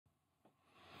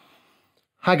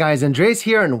Hi guys, Andres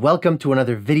here and welcome to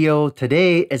another video.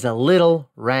 Today is a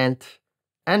little rant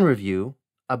and review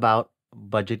about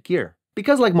budget gear.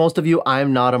 Because like most of you,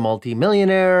 I'm not a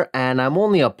multi-millionaire and I'm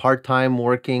only a part-time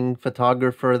working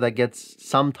photographer that gets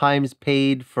sometimes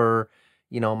paid for,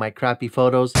 my crappy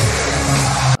photos.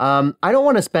 I don't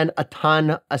want to spend a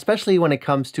ton, especially when it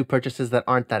comes to purchases that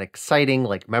aren't that exciting,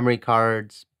 like memory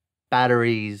cards,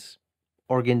 batteries,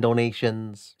 organ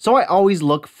donations. So I always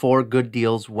look for good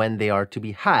deals when they are to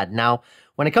be had. Now,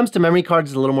 when it comes to memory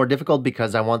cards, it's a little more difficult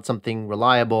because I want something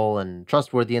reliable and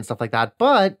trustworthy and stuff like that.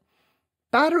 But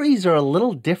batteries are a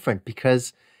little different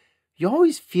because you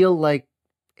always feel like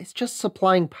it's just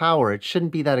supplying power. It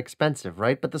shouldn't be that expensive,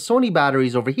 right? But the Sony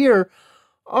batteries over here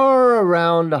are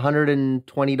around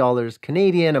 $120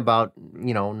 Canadian, about,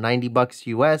 90 bucks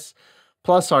US,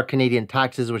 plus our Canadian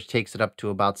taxes, which takes it up to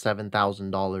about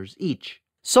 $7,000 each.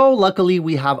 So luckily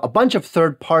we have a bunch of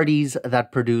third parties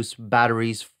that produce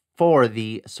batteries for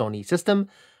the Sony system.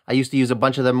 I used to use a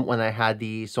bunch of them when I had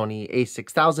the Sony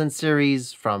A6000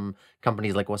 series from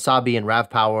companies like Wasabi and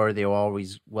RavPower. They were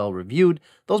always well reviewed.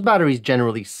 Those batteries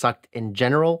generally sucked in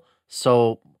general,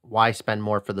 so why spend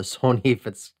more for the Sony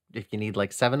if you need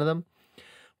like 7 of them?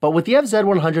 But with the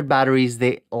FZ100 batteries,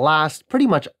 they last pretty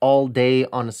much all day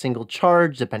on a single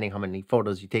charge, depending how many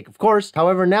photos you take, of course.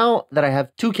 However, now that I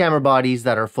have 2 camera bodies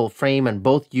that are full frame and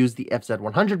both use the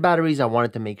FZ100 batteries, I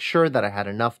wanted to make sure that I had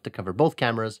enough to cover both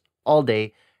cameras all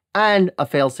day and a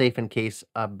fail-safe in case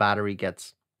a battery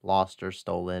gets lost or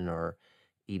stolen or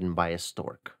eaten by a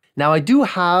stork. Now, I do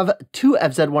have 2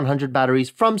 FZ100 batteries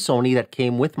from Sony that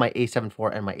came with my A7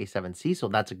 IV and my A7C, so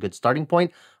that's a good starting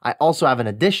point. I also have an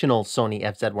additional Sony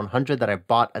FZ100 that I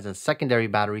bought as a secondary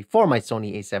battery for my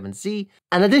Sony A7C.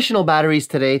 And additional batteries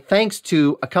today, thanks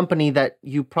to a company that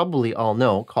you probably all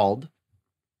know called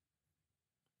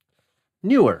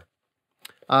Neewer.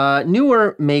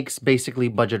 Neewer makes basically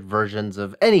budget versions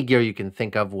of any gear you can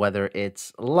think of, whether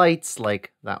it's lights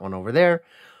like that one over there,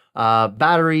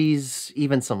 batteries,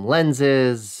 even some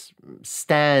lenses,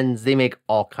 stands. They make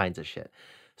all kinds of shit.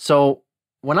 So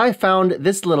when I found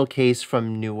this little case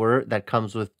from Neewer that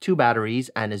comes with 2 batteries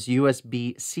and is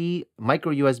USB-C,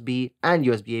 micro USB, and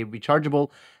USB-A rechargeable,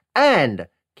 and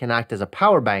can act as a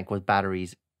power bank with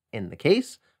batteries in the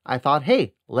case, I thought,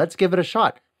 hey, let's give it a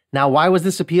shot. Now, why was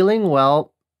this appealing?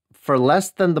 Well, for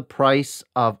less than the price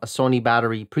of a Sony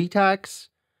battery pre-tax,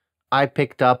 I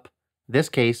picked up this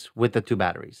case with the 2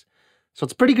 batteries. So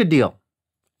it's a pretty good deal.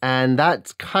 And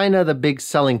that's kind of the big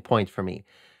selling point for me.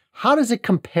 How does it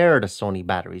compare to Sony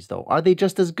batteries though? Are they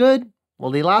just as good?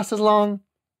 Will they last as long?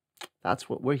 That's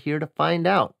what we're here to find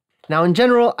out. Now in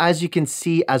general, as you can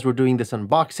see, as we're doing this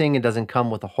unboxing, it doesn't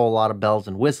come with a whole lot of bells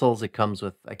and whistles. It comes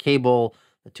with a cable,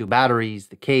 the 2 batteries,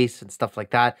 the case, and stuff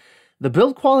like that. The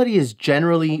build quality is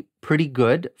generally pretty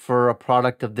good for a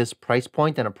product of this price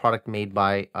point and a product made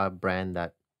by a brand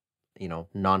that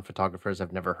non-photographers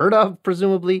have never heard of,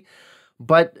 presumably.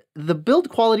 But the build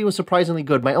quality was surprisingly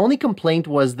good. My only complaint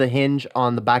was the hinge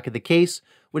on the back of the case,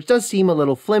 which does seem a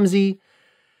little flimsy.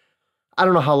 I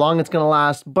don't know how long it's going to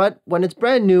last, but when it's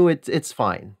brand new, it's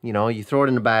fine. You throw it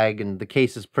in a bag and the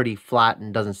case is pretty flat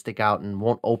and doesn't stick out and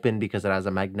won't open because it has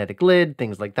a magnetic lid,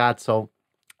 things like that. So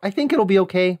I think it'll be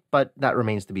okay, but that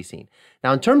remains to be seen.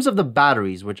 Now, in terms of the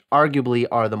batteries, which arguably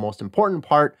are the most important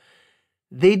part,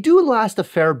 they do last a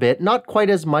fair bit, not quite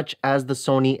as much as the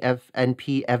Sony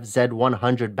FNP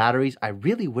FZ100 batteries. I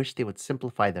really wish they would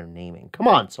simplify their naming. Come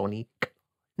on, Sony.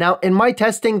 Now, in my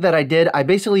testing that I did, I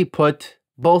basically put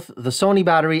both the Sony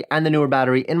battery and the Neewer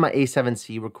battery in my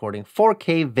A7C recording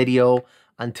 4K video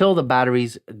until the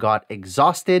batteries got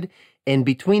exhausted. In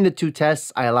between the 2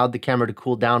 tests, I allowed the camera to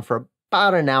cool down for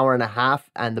about an hour and a half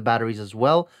and the batteries as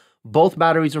well. Both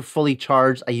batteries are fully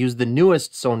charged. I used the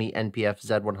newest Sony NPF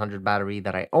Z100 battery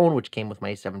that I own, which came with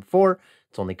my A7 IV.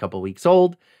 It's only a couple weeks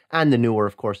old. And the Neewer,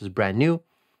 of course, is brand new.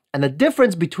 And the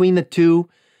difference between the two,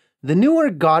 the Neewer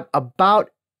got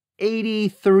about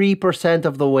 83%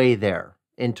 of the way there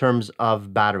in terms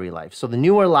of battery life. So the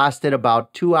Neewer lasted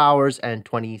about 2 hours and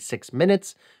 26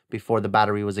 minutes before the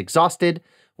battery was exhausted,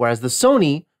 whereas the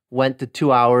Sony went to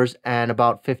 2 hours and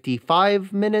about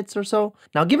 55 minutes or so.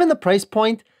 Now, given the price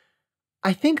point,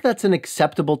 I think that's an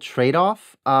acceptable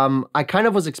trade-off. I kind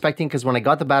of was expecting, because when I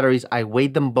got the batteries, I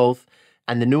weighed them both,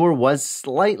 and the Neewer was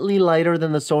slightly lighter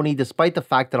than the Sony, despite the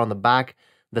fact that on the back,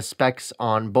 the specs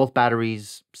on both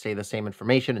batteries say the same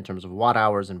information in terms of watt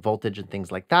hours and voltage and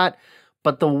things like that.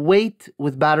 But the weight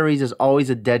with batteries is always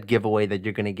a dead giveaway that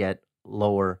you're going to get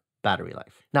lower battery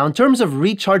life. Now, in terms of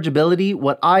rechargeability,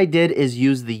 what I did is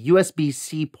use the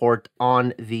USB-C port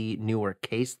on the Neewer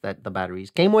case that the batteries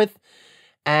came with.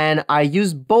 And I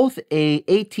used both a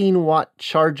 18-watt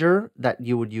charger that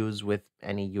you would use with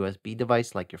any USB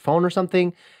device like your phone or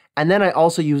something. And then I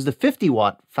also used a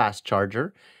 50-watt fast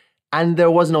charger. And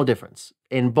there was no difference.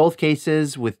 In both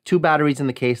cases, with 2 batteries in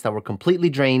the case that were completely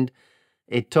drained,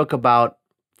 it took about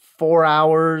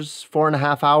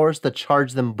 4.5 hours to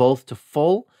charge them both to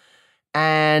full.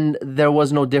 And there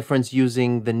was no difference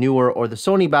using the Neewer or the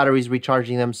Sony batteries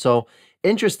recharging them. So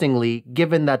interestingly,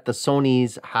 given that the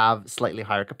Sonys have slightly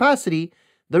higher capacity,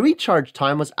 the recharge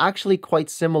time was actually quite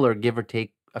similar, give or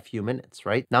take a few minutes,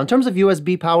 right? Now, in terms of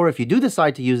USB power, if you do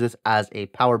decide to use this as a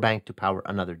power bank to power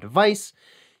another device,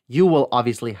 you will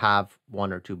obviously have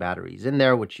 1 or 2 batteries in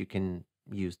there, which you can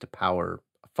use to power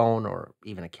a phone or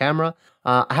even a camera.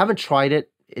 I haven't tried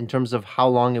it in terms of how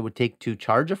long it would take to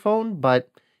charge a phone, but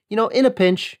you know, in a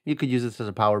pinch, you could use this as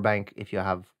a power bank if you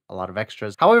have a lot of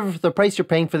extras. However, for the price you're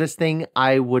paying for this thing,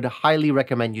 I would highly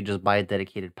recommend you just buy a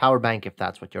dedicated power bank if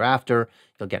that's what you're after.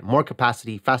 You'll get more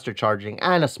capacity, faster charging,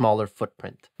 and a smaller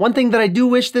footprint. One thing that I do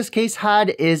wish this case had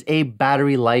is a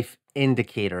battery life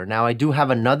indicator. Now, I do have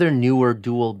another Neewer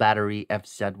dual battery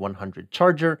FZ100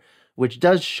 charger, which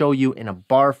does show you in a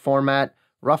bar format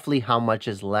roughly how much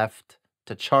is left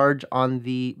to charge on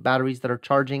the batteries that are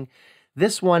charging.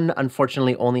 This one,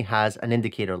 unfortunately, only has an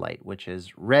indicator light, which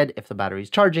is red if the battery is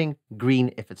charging,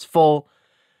 green if it's full.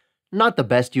 Not the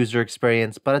best user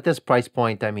experience, but at this price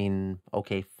point, I mean,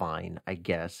 okay, fine. I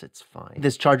guess it's fine.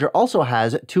 This charger also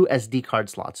has 2 SD card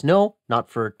slots. No, not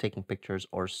for taking pictures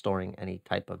or storing any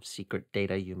type of secret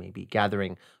data you may be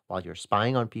gathering while you're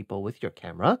spying on people with your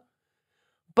camera.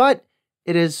 But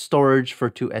it is storage for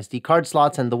 2 SD card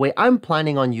slots, and the way I'm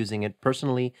planning on using it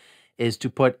personally is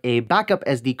to put a backup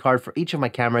SD card for each of my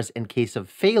cameras in case of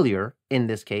failure in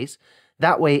this case.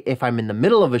 That way, if I'm in the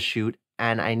middle of a shoot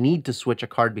and I need to switch a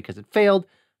card because it failed,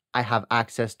 I have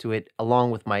access to it along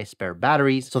with my spare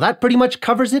batteries. So that pretty much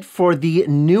covers it for the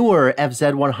Neewer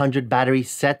FZ100 battery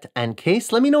set and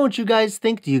case. Let me know what you guys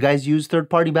think. Do you guys use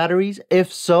third-party batteries?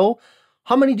 If so,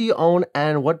 how many do you own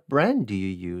and what brand do you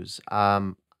use?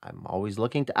 I'm always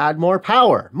looking to add more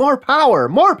power, more power,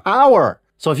 more power.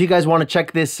 So if you guys want to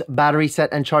check this battery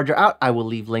set and charger out, I will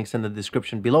leave links in the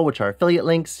description below, which are affiliate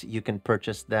links. You can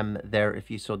purchase them there if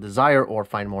you so desire or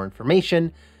find more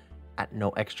information at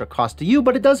no extra cost to you.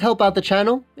 But it does help out the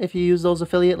channel if you use those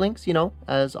affiliate links, you know,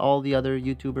 as all the other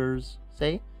YouTubers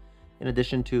say, in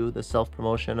addition to the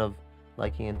self-promotion of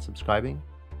liking and subscribing.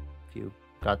 If you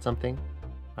got something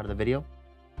out of the video,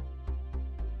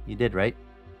 you did, right?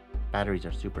 Batteries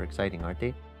are super exciting, aren't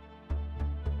they?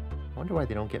 I wonder why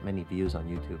they don't get many views on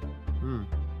YouTube.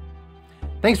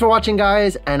 Thanks for watching,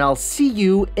 guys, and I'll see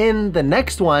you in the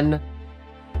next one.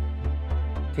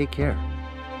 Take care.